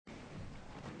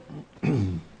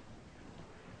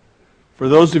For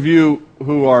those of you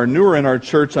who are newer in our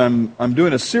church, I'm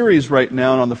doing a series right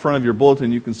now, and on the front of your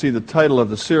bulletin you can see the title of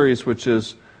the series, which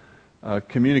is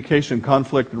Communication,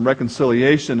 Conflict, and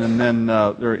Reconciliation, and then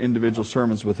there are individual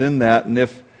sermons within that. And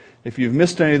if you've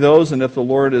missed any of those, and if the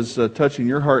Lord is touching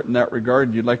your heart in that regard,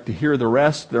 and you'd like to hear the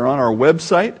rest, they're on our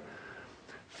website,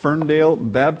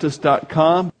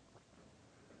 ferndalebaptist.com.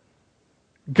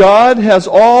 God has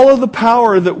all of the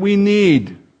power that we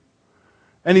need.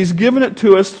 And He's given it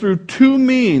to us through two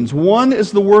means. One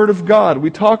is the Word of God.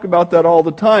 We talk about that all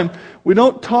the time. We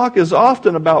don't talk as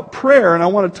often about prayer, and I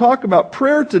want to talk about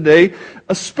prayer today,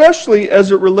 especially as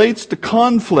it relates to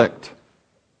conflict.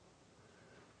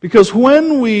 Because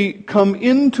when we come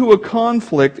into a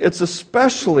conflict, it's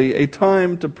especially a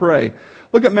time to pray.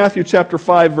 Look at Matthew chapter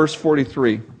 5, verse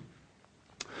 43.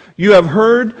 You have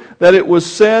heard that it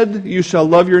was said, you shall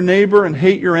love your neighbor and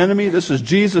hate your enemy. This is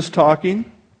Jesus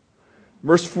talking.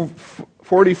 Verse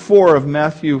 44 of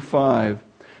Matthew 5.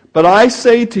 But I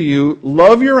say to you,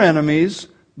 love your enemies,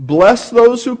 bless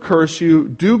those who curse you,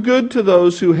 do good to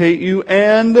those who hate you,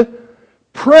 and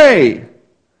pray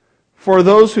for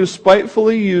those who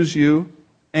spitefully use you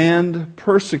and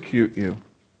persecute you.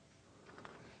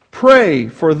 Pray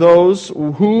for those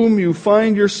whom you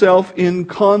find yourself in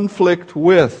conflict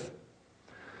with.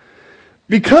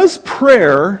 Because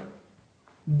prayer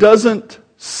doesn't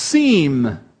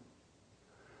seem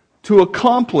to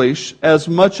accomplish as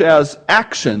much as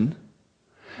action,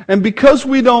 and because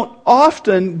we don't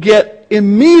often get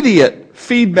immediate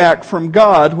feedback from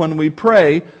God when we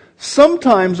pray,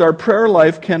 sometimes our prayer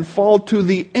life can fall to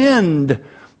the end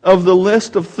of the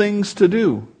list of things to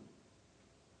do,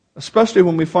 especially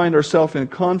when we find ourselves in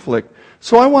conflict.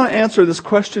 So I want to answer this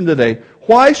question today.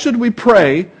 Why should we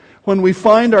pray when we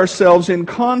find ourselves in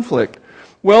conflict?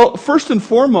 Well, first and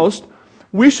foremost,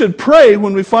 we should pray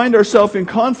when we find ourselves in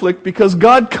conflict because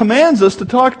God commands us to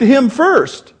talk to Him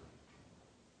first.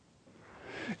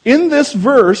 In this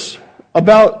verse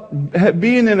about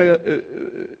being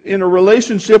in a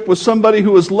relationship with somebody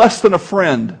who is less than a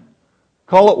friend,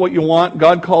 call it what you want,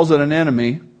 God calls it an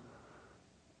enemy.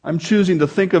 I'm choosing to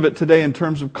think of it today in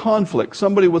terms of conflict,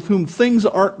 somebody with whom things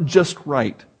aren't just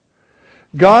right.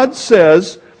 God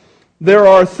says there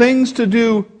are things to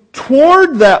do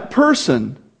toward that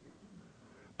person.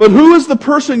 But who is the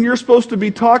person you're supposed to be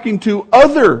talking to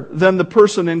other than the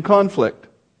person in conflict?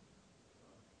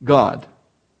 God.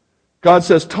 God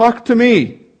says, talk to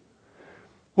me.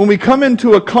 When we come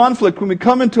into a conflict, when we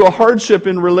come into a hardship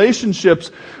in relationships,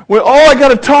 I got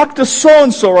to talk to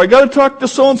so-and-so, or I got to talk to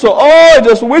so-and-so. I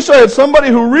just wish I had somebody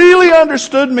who really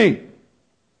understood me.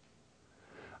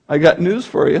 I got news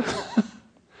for you.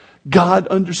 God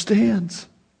understands.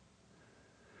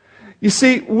 You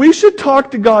see, we should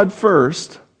talk to God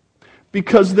first,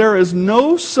 because there is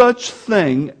no such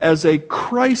thing as a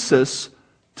crisis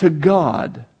to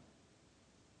God.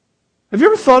 Have you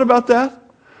ever thought about that?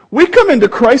 We come into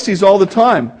crises all the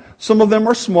time. Some of them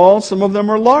are small, some of them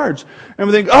are large. And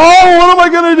we think, what am I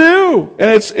going to do?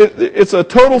 And it's a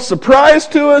total surprise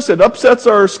to us. It upsets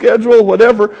our schedule,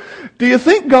 whatever. Do you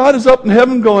think God is up in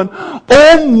heaven going,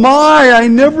 oh my, I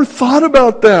never thought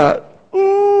about that?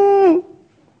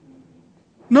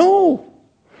 No.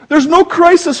 There's no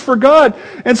crisis for God.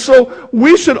 And so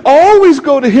we should always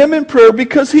go to Him in prayer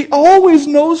because He always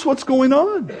knows what's going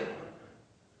on.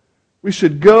 We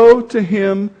should go to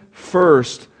Him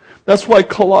first. That's why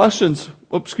Colossians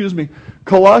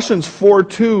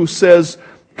 4:2 says,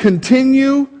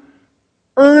 continue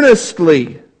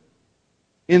earnestly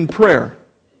in prayer.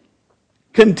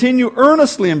 Continue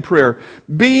earnestly in prayer,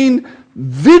 being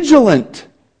vigilant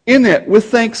in it with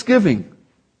thanksgiving.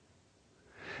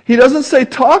 He doesn't say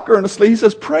talk earnestly, he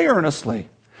says pray earnestly.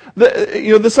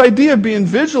 This idea of being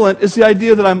vigilant is the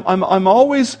idea that I'm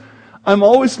always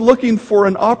looking for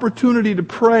an opportunity to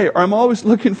pray, or I'm always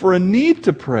looking for a need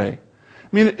to pray. I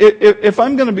mean, if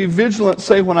I'm going to be vigilant,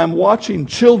 say when I'm watching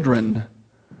children,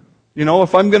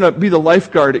 if I'm going to be the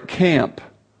lifeguard at camp,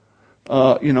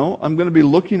 I'm going to be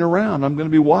looking around, I'm going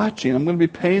to be watching, I'm going to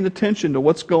be paying attention to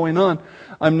what's going on.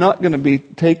 I'm not going to be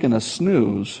taking a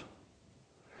snooze.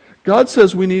 God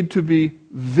says we need to be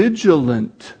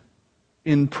vigilant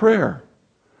in prayer.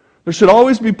 There should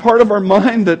always be part of our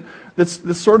mind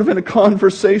that's sort of in a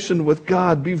conversation with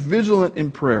God. Be vigilant in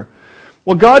prayer.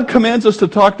 Well, God commands us to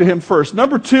talk to Him first.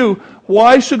 Number two,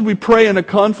 why should we pray in a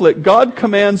conflict? God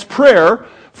commands prayer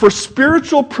for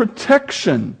spiritual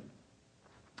protection.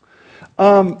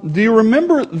 Do you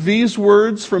remember these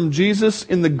words from Jesus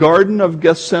in the Garden of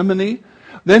Gethsemane?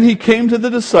 Then He came to the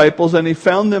disciples and He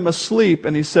found them asleep,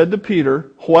 and He said to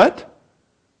Peter, what?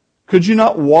 Could you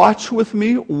not watch with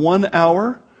me 1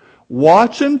 hour?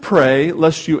 Watch and pray,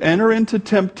 lest you enter into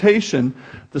temptation.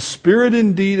 The spirit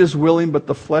indeed is willing, but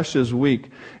the flesh is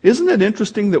weak. Isn't it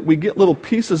interesting that we get little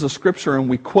pieces of Scripture and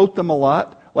we quote them a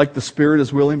lot, like the spirit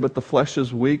is willing, but the flesh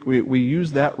is weak? We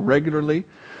use that regularly.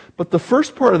 But the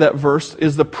first part of that verse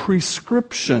is the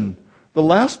prescription. The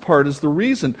last part is the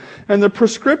reason. And the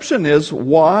prescription is,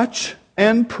 watch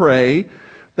and pray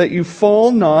that you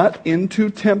fall not into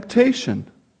temptation.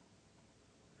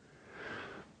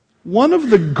 One of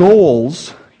the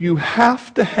goals you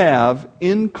have to have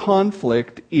in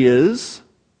conflict is,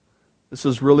 this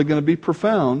is really going to be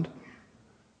profound,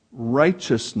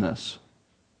 righteousness.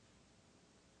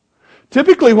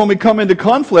 Typically when we come into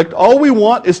conflict, all we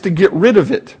want is to get rid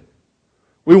of it.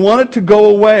 We want it to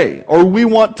go away, or we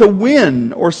want to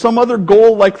win, or some other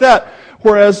goal like that.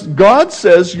 Whereas God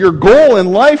says your goal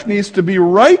in life needs to be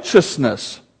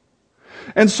righteousness.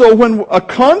 And so when a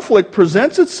conflict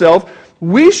presents itself,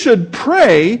 we should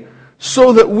pray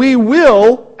so that we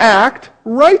will act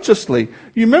righteously.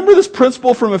 You remember this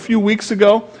principle from a few weeks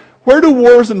ago? Where do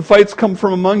wars and fights come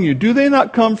from among you? Do they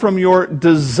not come from your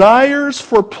desires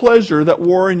for pleasure that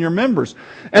war in your members?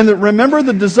 And remember,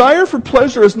 the desire for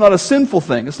pleasure is not a sinful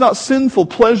thing. It's not sinful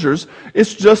pleasures.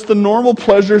 It's just the normal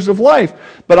pleasures of life.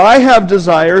 But I have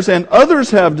desires and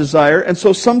others have desire, and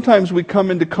so sometimes we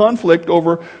come into conflict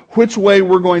over which way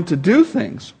we're going to do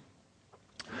things.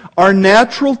 Our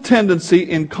natural tendency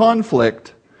in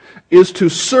conflict is to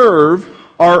serve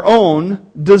our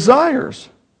own desires.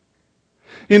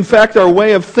 In fact, our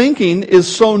way of thinking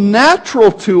is so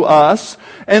natural to us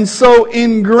and so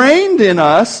ingrained in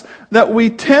us that we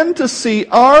tend to see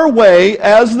our way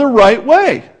as the right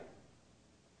way.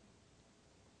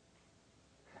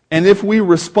 And if we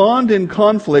respond in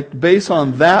conflict based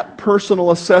on that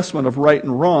personal assessment of right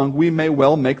and wrong, we may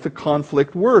well make the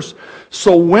conflict worse.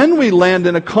 So when we land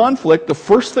in a conflict, the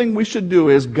first thing we should do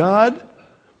is, God,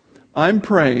 I'm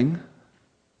praying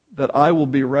that I will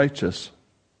be righteous.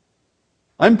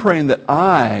 I'm praying that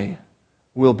I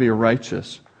will be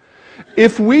righteous.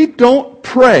 If we don't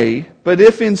pray, but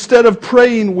if instead of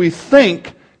praying we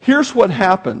think, here's what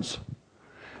happens.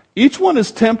 Each one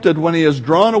is tempted when he is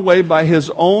drawn away by his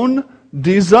own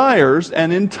desires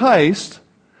and enticed.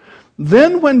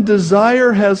 Then when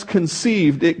desire has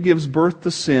conceived, it gives birth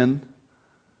to sin,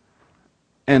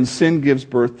 and sin gives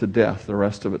birth to death, the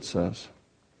rest of it says.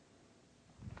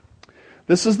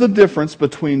 This is the difference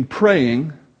between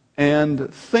praying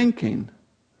and thinking.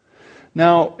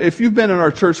 Now, if you've been in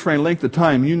our church for any length of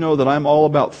time, you know that I'm all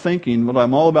about thinking, but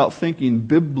I'm all about thinking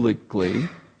biblically.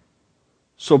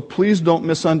 So please don't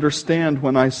misunderstand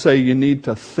when I say you need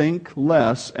to think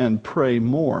less and pray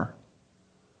more.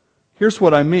 Here's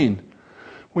what I mean.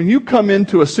 When you come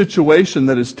into a situation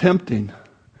that is tempting,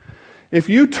 if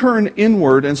you turn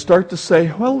inward and start to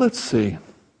say, well, let's see,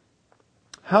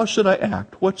 how should I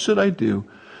act? What should I do?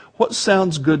 What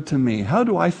sounds good to me? How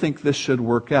do I think this should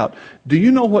work out? Do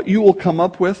you know what you will come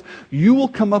up with? You will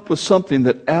come up with something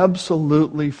that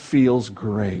absolutely feels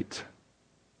great.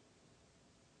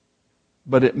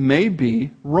 But it may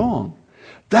be wrong.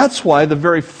 That's why the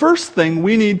very first thing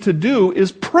we need to do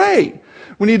is pray.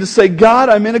 We need to say, God,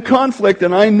 I'm in a conflict,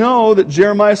 and I know that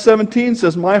Jeremiah 17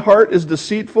 says, my heart is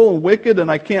deceitful and wicked,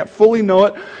 and I can't fully know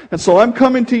it. And so I'm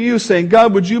coming to you saying,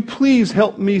 God, would you please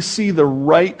help me see the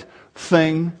right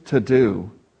thing to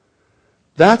do?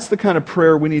 That's the kind of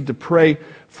prayer we need to pray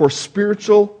for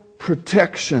spiritual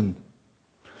protection.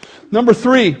 Number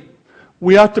 3,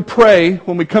 we ought to pray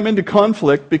when we come into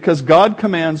conflict because God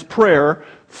commands prayer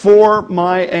for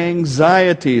my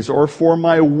anxieties or for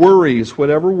my worries,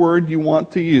 whatever word you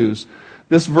want to use.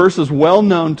 This verse is well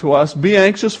known to us. Be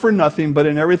anxious for nothing, but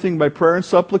in everything by prayer and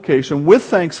supplication with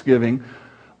thanksgiving,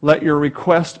 let your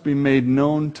request be made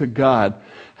known to God.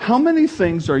 How many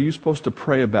things are you supposed to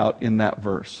pray about in that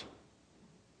verse?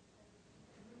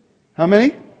 How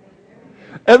many?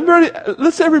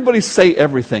 Let's everybody say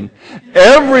everything.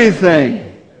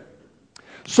 Everything.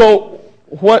 So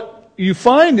what you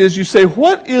find is you say,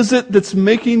 what is it that's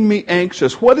making me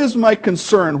anxious? What is my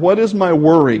concern? What is my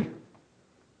worry?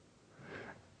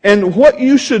 And what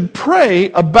you should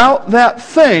pray about that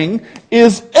thing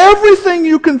is everything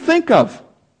you can think of.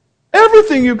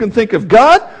 Everything you can think of.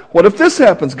 God, what if this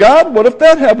happens? God, what if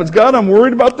that happens? God, I'm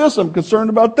worried about this. I'm concerned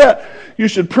about that. You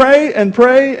should pray and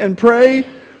pray and pray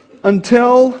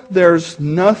until there's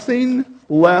nothing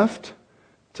left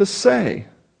to say.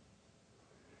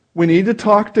 We need to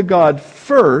talk to God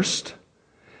first,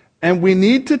 and we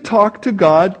need to talk to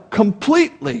God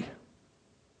completely.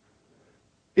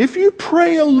 If you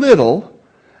pray a little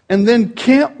and then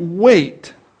can't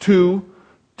wait to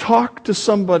talk to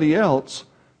somebody else,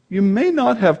 you may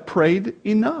not have prayed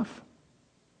enough.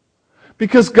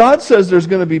 Because God says there's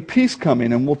going to be peace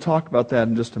coming, and we'll talk about that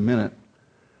in just a minute.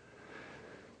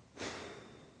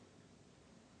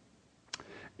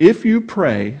 If you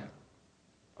pray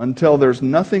until there's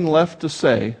nothing left to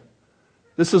say,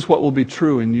 this is what will be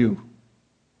true in you.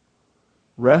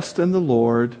 Rest in the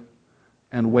Lord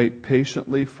and wait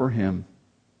patiently for Him.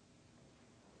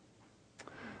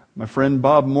 My friend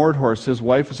Bob Mordhorst, his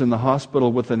wife is in the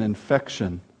hospital with an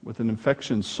infection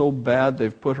so bad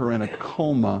they've put her in a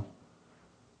coma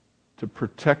to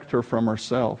protect her from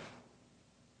herself.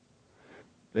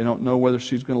 They don't know whether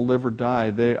she's going to live or die.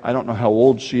 I don't know how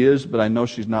old she is, but I know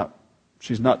she's not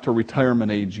to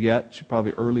retirement age yet. She's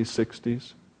probably early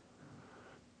 60s.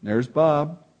 There's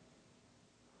Bob,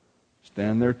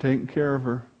 standing there taking care of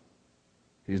her.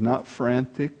 He's not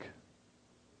frantic.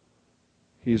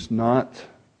 He's not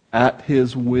at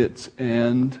his wit's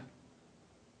end,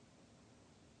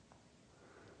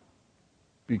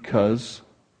 because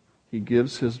he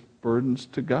gives his burdens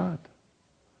to God,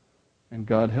 and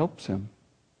God helps him.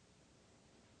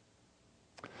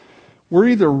 We're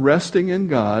either resting in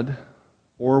God,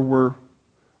 or we're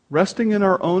resting in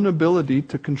our own ability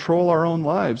to control our own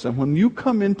lives. And when you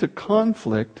come into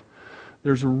conflict,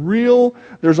 there's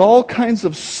all kinds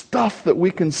of stuff that we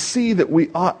can see that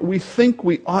we think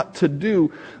we ought to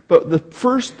do. But the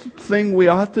first thing we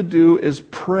ought to do is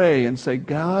pray and say,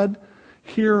 God,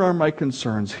 here are my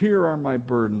concerns. Here are my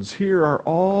burdens. Here are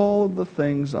all of the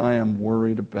things I am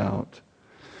worried about.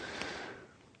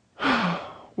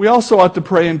 We also ought to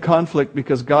pray in conflict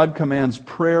because God commands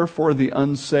prayer for the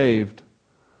unsaved.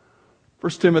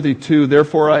 1 Timothy 2,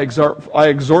 therefore I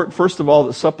exhort first of all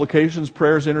that supplications,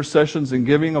 prayers, intercessions, and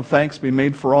giving of thanks be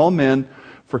made for all men,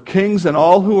 for kings and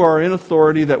all who are in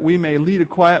authority, that we may lead a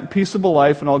quiet and peaceable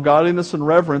life in all godliness and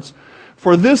reverence.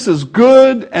 For this is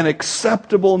good and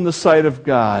acceptable in the sight of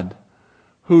God,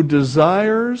 who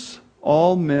desires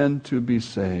all men to be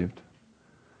saved.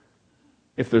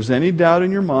 If there's any doubt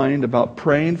in your mind about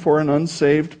praying for an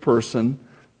unsaved person,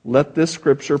 let this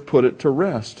scripture put it to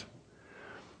rest.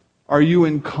 Are you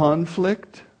in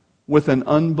conflict with an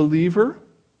unbeliever?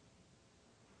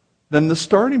 Then the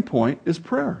starting point is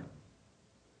prayer.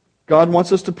 God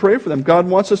wants us to pray for them. God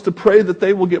wants us to pray that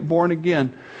they will get born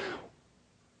again.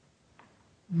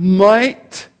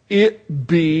 Might it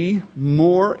be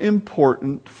more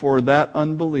important for that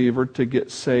unbeliever to get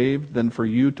saved than for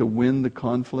you to win the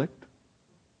conflict?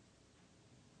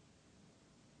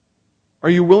 Are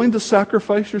you willing to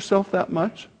sacrifice yourself that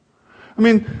much? I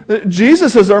mean,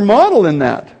 Jesus is our model in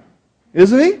that,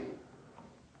 isn't He?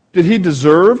 Did He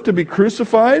deserve to be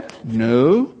crucified?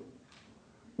 No.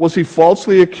 Was He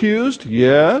falsely accused?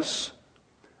 Yes.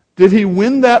 Did He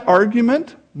win that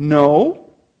argument?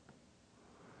 No.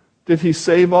 Did He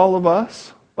save all of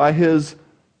us by His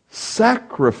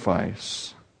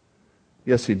sacrifice?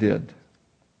 Yes, He did.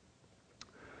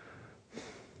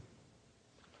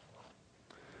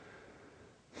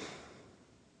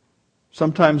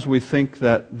 Sometimes we think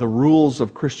that the rules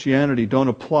of Christianity don't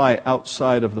apply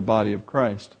outside of the body of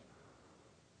Christ.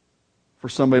 For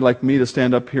somebody like me to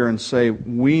stand up here and say,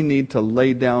 we need to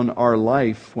lay down our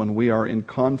life when we are in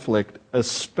conflict,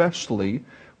 especially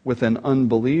with an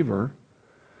unbeliever,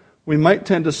 we might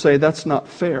tend to say, that's not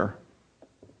fair.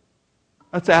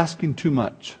 That's asking too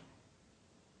much.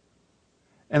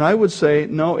 And I would say,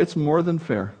 no, it's more than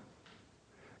fair.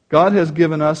 God has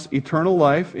given us eternal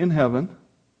life in heaven,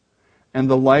 and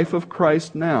the life of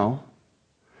Christ now.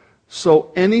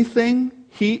 So anything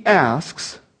He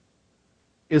asks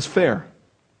is fair.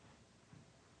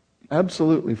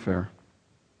 Absolutely fair.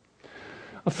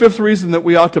 A fifth reason that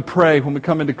we ought to pray when we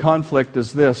come into conflict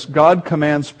is this. God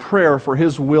commands prayer for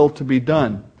His will to be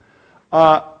done.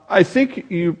 I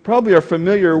think you probably are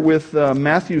familiar with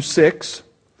Matthew 6.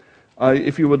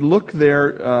 If you would look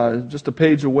there, just a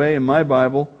page away in my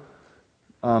Bible,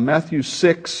 Matthew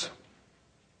 6,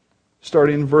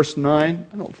 starting in verse 9.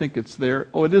 I don't think it's there.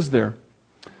 Oh, it is there.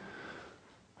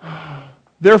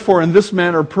 Therefore, in this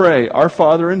manner pray, Our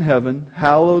Father in heaven,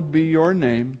 hallowed be your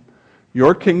name.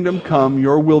 Your kingdom come,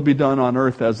 your will be done on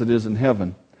earth as it is in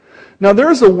heaven. Now,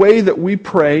 there is a way that we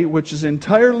pray which is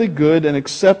entirely good and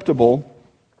acceptable.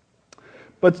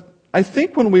 But I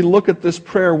think when we look at this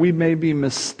prayer, we may be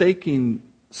mistaking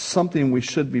something we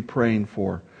should be praying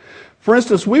for. For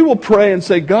instance, we will pray and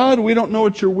say, God, we don't know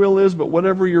what your will is, but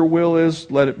whatever your will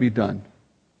is, let it be done.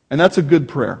 And that's a good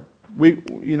prayer.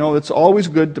 It's always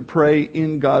good to pray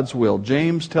in God's will.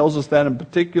 James tells us that in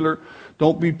particular.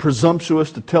 Don't be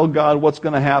presumptuous to tell God what's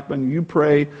going to happen. You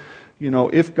pray,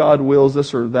 if God wills,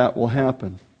 this or that will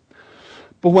happen.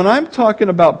 But when I'm talking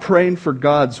about praying for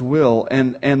God's will,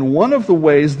 and one of the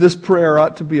ways this prayer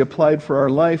ought to be applied for our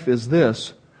life is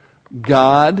this: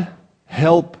 God,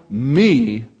 help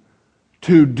me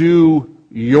to do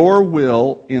your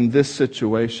will in this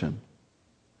situation.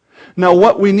 Now,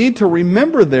 what we need to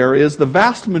remember there is the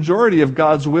vast majority of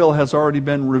God's will has already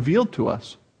been revealed to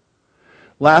us.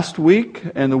 Last week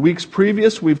and the weeks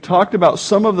previous, we've talked about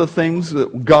some of the things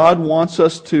that God wants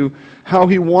us to, how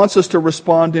He wants us to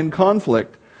respond in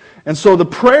conflict. And so the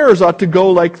prayers ought to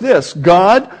go like this: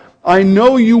 God, I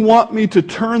know you want me to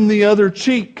turn the other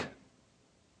cheek.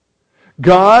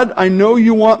 God, I know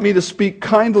you want me to speak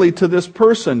kindly to this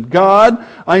person. God,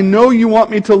 I know you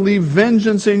want me to leave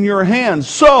vengeance in your hands.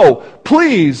 So,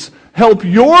 please, help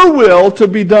your will to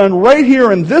be done right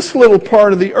here in this little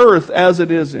part of the earth as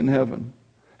it is in heaven.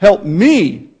 Help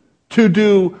me to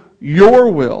do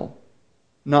your will,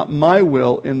 not my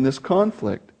will in this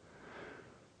conflict.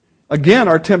 Again,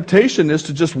 our temptation is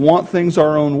to just want things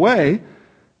our own way.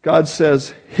 God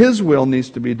says His will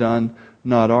needs to be done,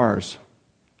 not ours.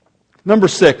 Number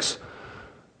 6,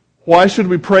 why should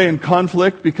we pray in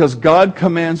conflict? Because God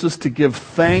commands us to give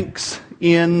thanks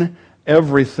in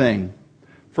everything.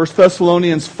 1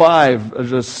 Thessalonians 5,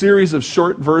 there's a series of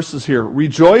short verses here.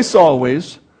 Rejoice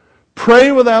always,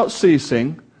 pray without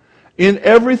ceasing, in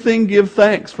everything give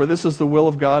thanks, for this is the will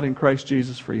of God in Christ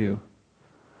Jesus for you.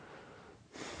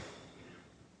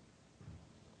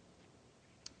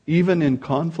 Even in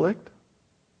conflict?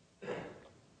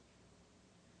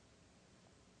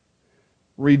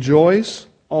 Rejoice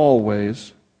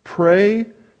always, pray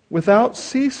without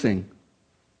ceasing.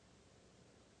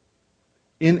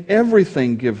 In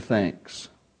everything give thanks.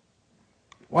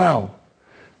 Wow.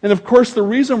 And of course, the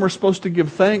reason we're supposed to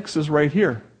give thanks is right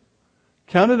here.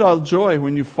 Count it all joy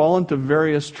when you fall into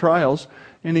various trials.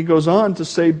 And he goes on to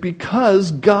say,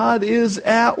 because God is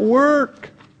at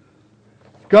work.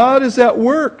 God is at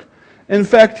work. In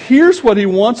fact, here's what He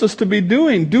wants us to be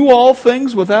doing. Do all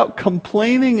things without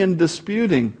complaining and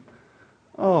disputing.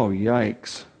 Oh,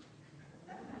 yikes.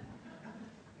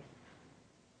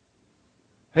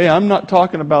 Hey, I'm not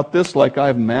talking about this like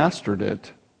I've mastered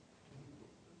it.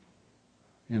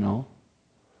 You know,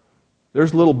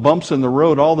 there's little bumps in the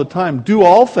road all the time. Do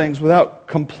all things without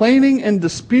complaining and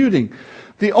disputing.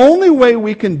 The only way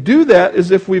we can do that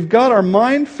is if we've got our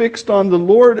mind fixed on the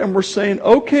Lord and we're saying,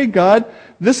 okay, God,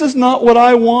 this is not what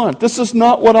I want. This is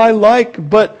not what I like,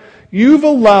 but you've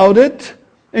allowed it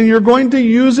and you're going to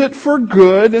use it for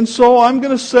good. And so I'm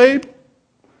going to say,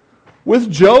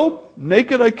 with Job,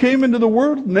 naked I came into the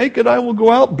world, naked I will go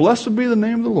out. Blessed be the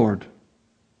name of the Lord.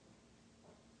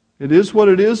 It is what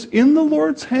it is in the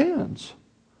Lord's hands.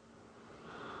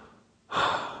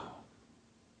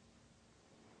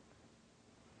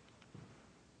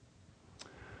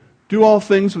 Do all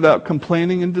things without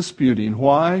complaining and disputing.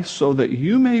 Why? So that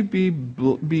you may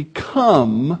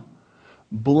become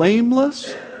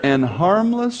blameless and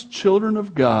harmless children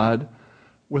of God,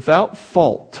 without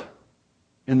fault,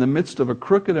 in the midst of a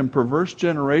crooked and perverse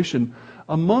generation,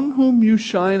 among whom you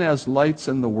shine as lights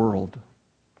in the world.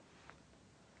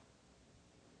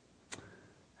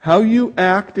 How you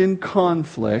act in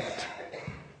conflict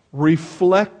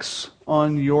reflects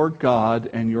on your God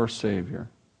and your Savior.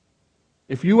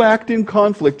 If you act in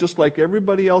conflict just like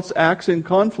everybody else acts in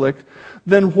conflict,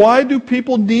 then why do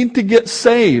people need to get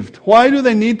saved? Why do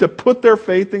they need to put their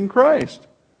faith in Christ?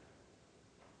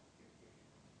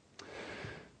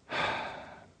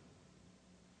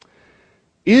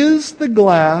 Is the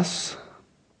glass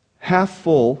half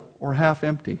full or half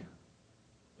empty?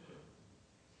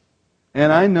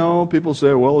 And I know people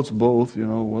say, well, it's both,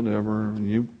 whatever,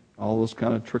 and all those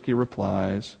kind of tricky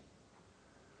replies.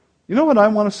 You know what I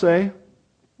want to say?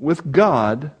 With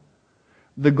God,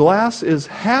 the glass is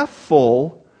half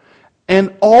full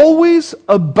and always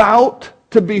about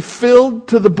to be filled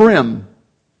to the brim.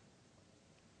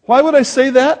 Why would I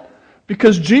say that?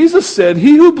 Because Jesus said,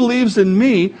 he who believes in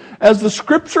me, as the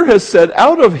Scripture has said,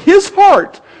 out of his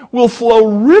heart will flow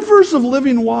rivers of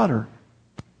living water.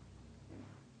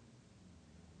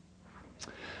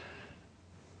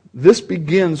 This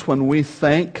begins when we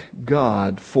thank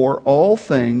God for all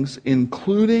things,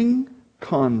 including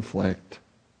conflict.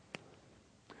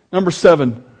 Number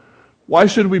 7, why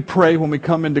should we pray when we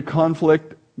come into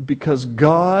conflict? Because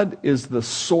God is the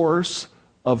source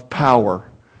of power.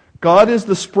 God is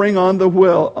the spring on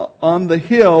the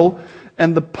hill,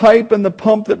 and the pipe and the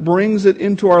pump that brings it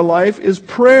into our life is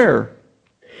prayer.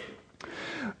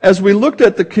 As we looked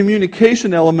at the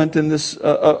communication element in this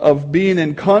of being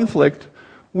in conflict,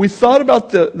 we thought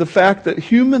about the fact that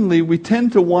humanly we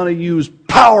tend to want to use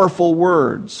powerful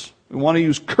words. We want to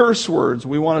use curse words.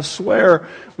 We want to swear.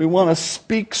 We want to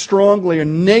speak strongly or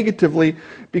negatively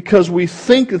because we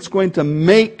think it's going to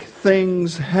make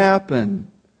things happen.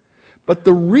 But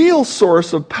the real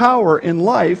source of power in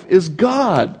life is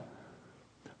God.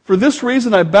 For this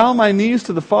reason I bow my knees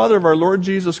to the Father of our Lord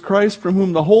Jesus Christ, from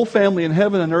whom the whole family in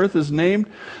heaven and earth is named,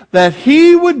 that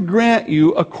He would grant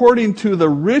you, according to the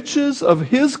riches of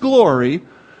His glory,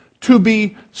 to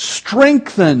be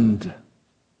strengthened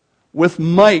with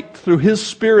might through His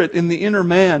Spirit in the inner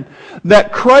man,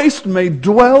 that Christ may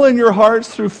dwell in your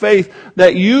hearts through faith,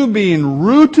 that you, being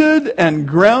rooted and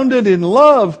grounded in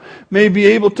love, may be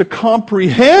able to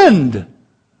comprehend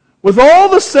with all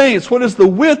the saints what is the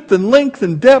width and length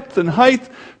and depth and height,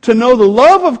 to know the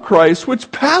love of Christ,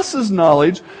 which passes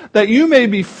knowledge, that you may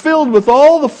be filled with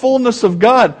all the fullness of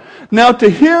God. Now to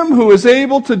Him who is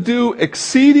able to do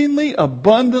exceedingly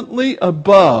abundantly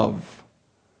above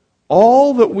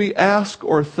all that we ask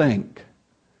or think,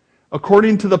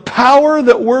 according to the power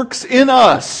that works in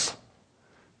us,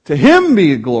 to Him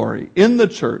be glory in the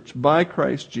church by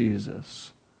Christ Jesus.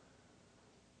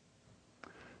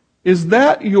 Is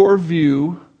that your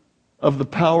view of the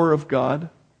power of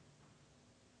God?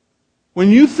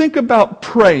 When you think about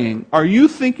praying, are you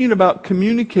thinking about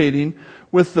communicating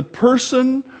with the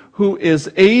person who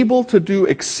is able to do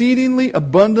exceedingly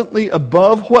abundantly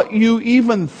above what you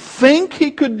even think He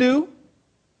could do?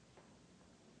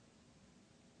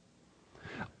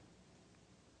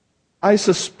 I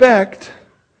suspect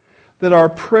that our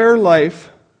prayer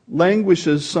life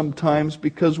languishes sometimes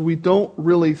because we don't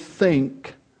really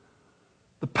think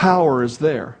the power is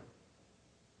there.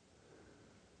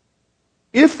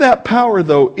 If that power,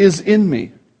 though, is in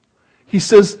me, he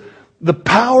says, the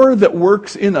power that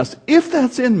works in us, if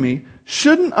that's in me,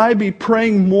 shouldn't I be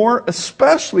praying more,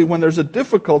 especially when there's a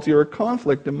difficulty or a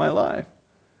conflict in my life?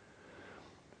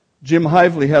 Jim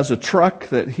Hively has a truck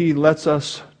that he lets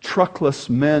us truckless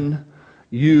men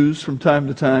use from time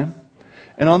to time.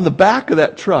 And on the back of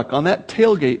that truck, on that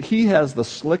tailgate, he has the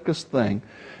slickest thing.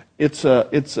 It's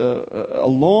a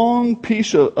long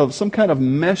piece of some kind of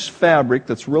mesh fabric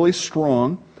that's really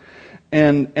strong,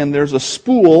 and there's a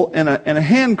spool and a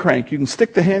hand crank. You can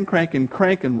stick the hand crank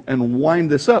and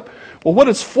wind this up. Well, what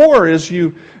it's for is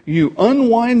you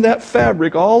unwind that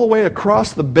fabric all the way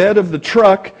across the bed of the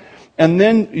truck, and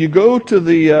then you go to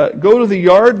the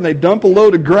yard and they dump a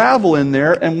load of gravel in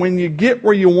there, and when you get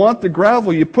where you want the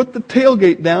gravel, you put the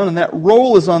tailgate down and that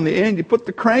roll is on the end. You put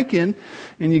the crank in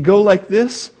and you go like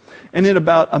this. And in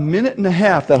about a minute and a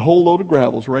half, that whole load of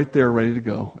gravel's right there ready to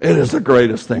go. It is the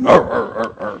greatest thing.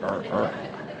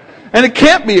 And it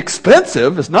can't be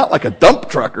expensive. It's not like a dump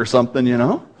truck or something, you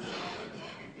know.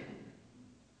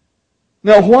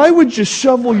 Now, why would you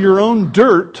shovel your own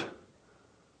dirt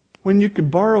when you could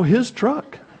borrow his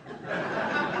truck?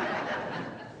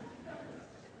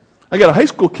 I got a high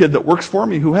school kid that works for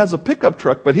me who has a pickup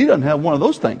truck, but he doesn't have one of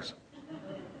those things.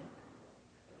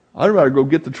 I'd rather go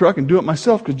get the truck and do it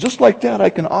myself, because just like that I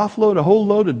can offload a whole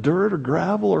load of dirt or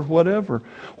gravel or whatever.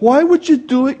 Why would you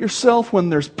do it yourself when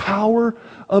there's power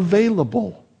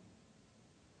available?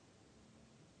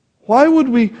 Why would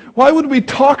we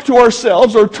talk to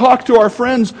ourselves or talk to our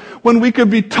friends when we could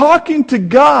be talking to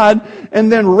God and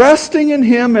then resting in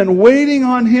Him and waiting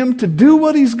on Him to do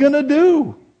what He's going to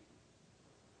do?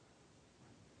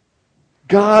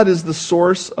 God is the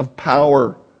source of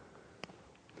power.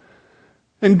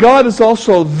 And God is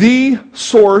also the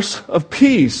source of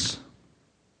peace.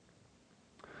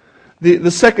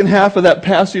 The second half of that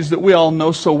passage that we all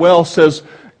know so well says,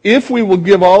 if we will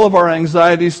give all of our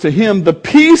anxieties to Him, the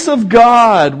peace of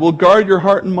God will guard your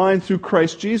heart and mind through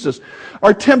Christ Jesus.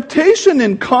 Our temptation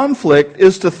in conflict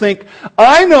is to think,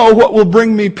 I know what will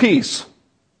bring me peace.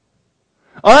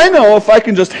 I know if I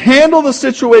can just handle the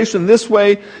situation this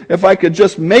way, if I could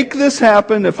just make this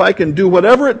happen, if I can do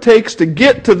whatever it takes to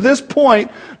get to this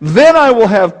point, then I will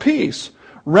have peace.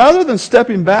 Rather than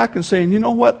stepping back and saying, you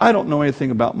know what, I don't know anything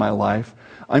about my life.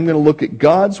 I'm going to look at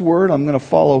God's Word, I'm going to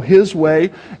follow His way,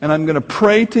 and I'm going to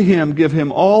pray to Him, give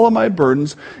Him all of my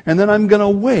burdens, and then I'm going to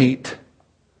wait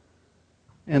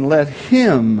and let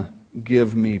Him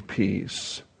give me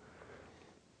peace.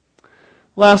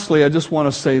 Lastly, I just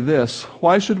want to say this.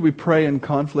 Why should we pray in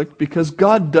conflict? Because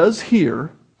God does hear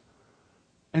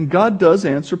and God does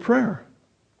answer prayer.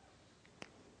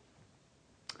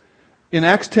 In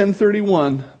Acts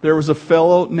 10:31, there was a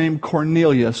fellow named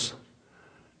Cornelius.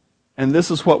 And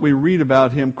this is what we read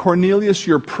about him. Cornelius,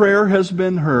 your prayer has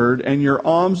been heard and your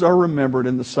alms are remembered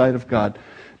in the sight of God.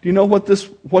 Do you know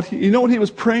what he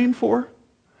was praying for?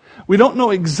 We don't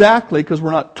know exactly because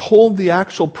we're not told the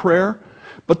actual prayer.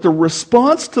 But the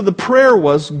response to the prayer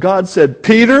was, God said,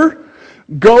 Peter,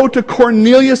 go to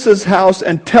Cornelius' house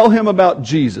and tell him about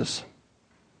Jesus.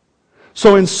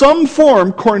 So in some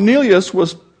form, Cornelius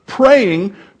was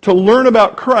praying to learn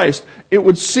about Christ. It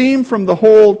would seem from the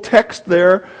whole text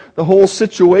there, the whole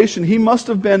situation, he must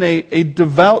have been a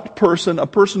devout person, a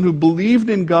person who believed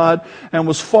in God and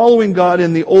was following God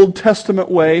in the Old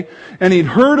Testament way. And he'd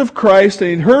heard of Christ and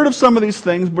he'd heard of some of these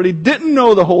things, but he didn't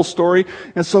know the whole story.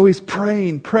 And so he's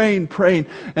praying.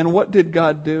 And what did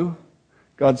God do?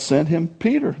 God sent him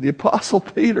Peter, the Apostle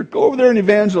Peter. Go over there and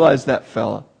evangelize that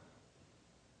fella.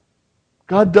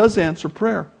 God does answer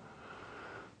prayer.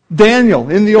 Daniel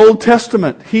in the Old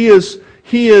Testament, he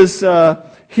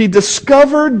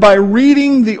discovered by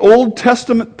reading the Old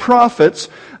Testament prophets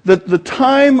that the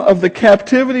time of the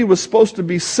captivity was supposed to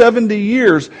be 70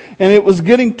 years, and it was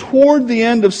getting toward the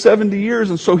end of 70 years,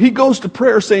 and so he goes to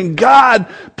prayer saying, God,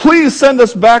 please send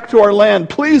us back to our land.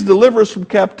 Please deliver us from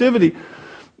captivity.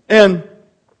 And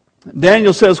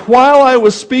Daniel says, while I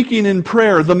was speaking in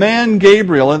prayer, the man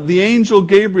Gabriel, and the angel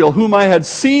Gabriel, whom I had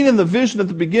seen in the vision at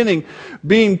the beginning,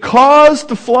 being caused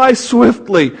to fly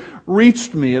swiftly,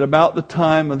 reached me at about the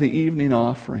time of the evening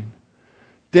offering.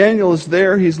 Daniel is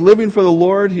there, he's living for the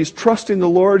Lord, he's trusting the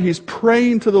Lord, he's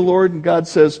praying to the Lord, and God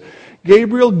says,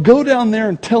 Gabriel, go down there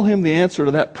and tell him the answer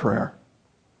to that prayer.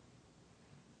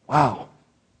 Wow.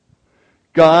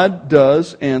 God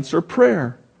does answer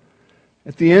prayer.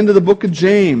 At the end of the book of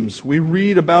James, we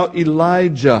read about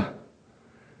Elijah.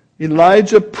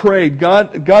 Elijah prayed.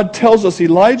 God tells us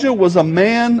Elijah was a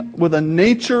man with a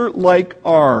nature like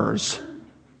ours.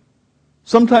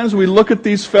 Sometimes we look at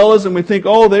these fellas and we think,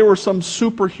 oh, they were some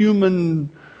superhuman,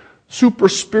 super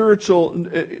spiritual.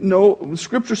 No,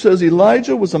 Scripture says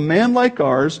Elijah was a man like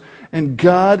ours, and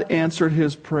God answered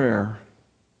his prayer.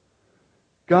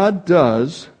 God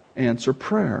does answer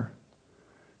prayer.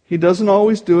 He doesn't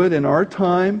always do it in our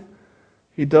time.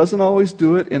 He doesn't always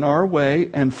do it in our way.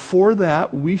 And for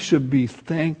that, we should be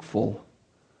thankful,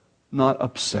 not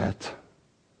upset.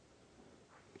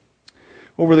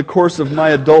 Over the course of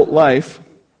my adult life,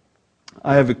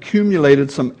 I have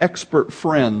accumulated some expert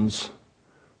friends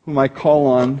whom I call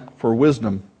on for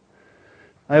wisdom.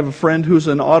 I have a friend who's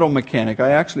an auto mechanic.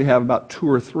 I actually have about 2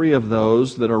 or 3 of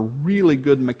those that are really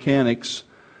good mechanics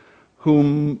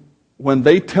whom, when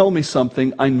they tell me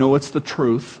something, I know it's the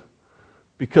truth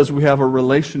because we have a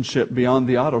relationship beyond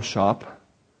the auto shop.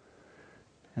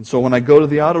 And so when I go to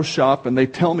the auto shop and they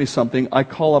tell me something, I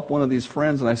call up one of these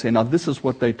friends and I say, now this is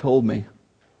what they told me.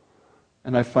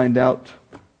 And I find out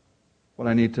what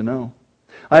I need to know.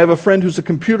 I have a friend who's a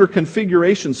computer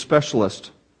configuration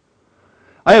specialist.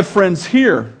 I have friends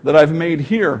here that I've made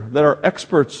here that are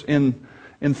experts in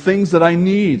things that I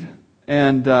need.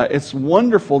 And it's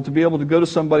wonderful to be able to go to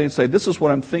somebody and say, this is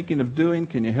what I'm thinking of doing.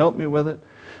 Can you help me with it?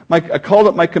 I called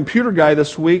up my computer guy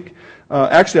this week.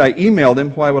 Actually, I emailed him.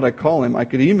 Why would I call him? I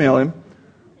could email him.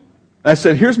 I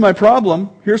said, here's my problem.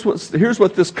 Here's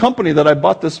what this company that I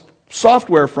bought this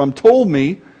software from told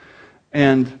me.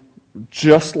 And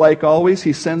just like always,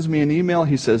 he sends me an email.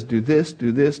 He says, do this,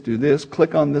 do this, do this.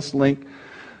 Click on this link.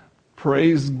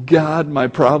 Praise God, my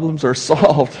problems are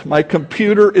solved. My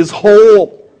computer is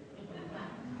whole.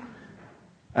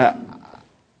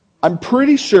 I'm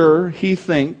pretty sure he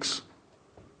thinks,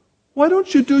 why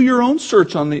don't you do your own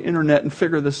search on the internet and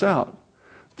figure this out?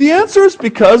 The answer is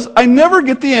because I never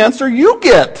get the answer you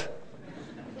get.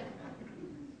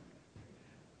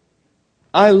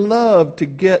 I love to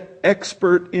get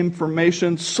expert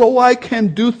information so I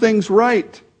can do things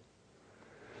right.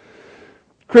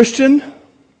 Christian,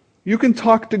 you can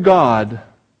talk to God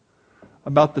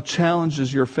about the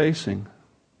challenges you're facing.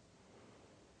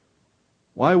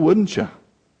 Why wouldn't you?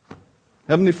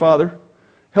 Heavenly Father,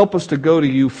 help us to go to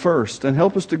you first, and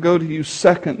help us to go to you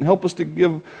second, and help us to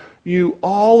give you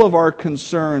all of our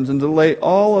concerns and to lay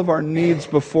all of our needs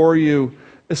before you,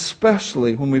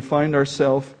 especially when we find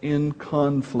ourselves in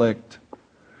conflict.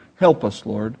 Help us,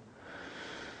 Lord.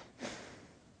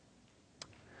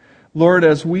 Lord,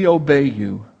 as we obey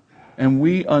you and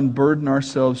we unburden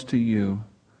ourselves to you,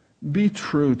 be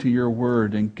true to your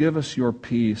word and give us your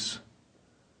peace.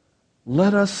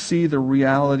 Let us see the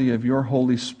reality of your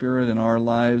Holy Spirit in our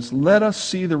lives. Let us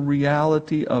see the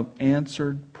reality of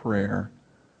answered prayer.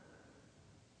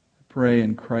 I pray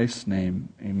in Christ's name,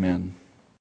 amen.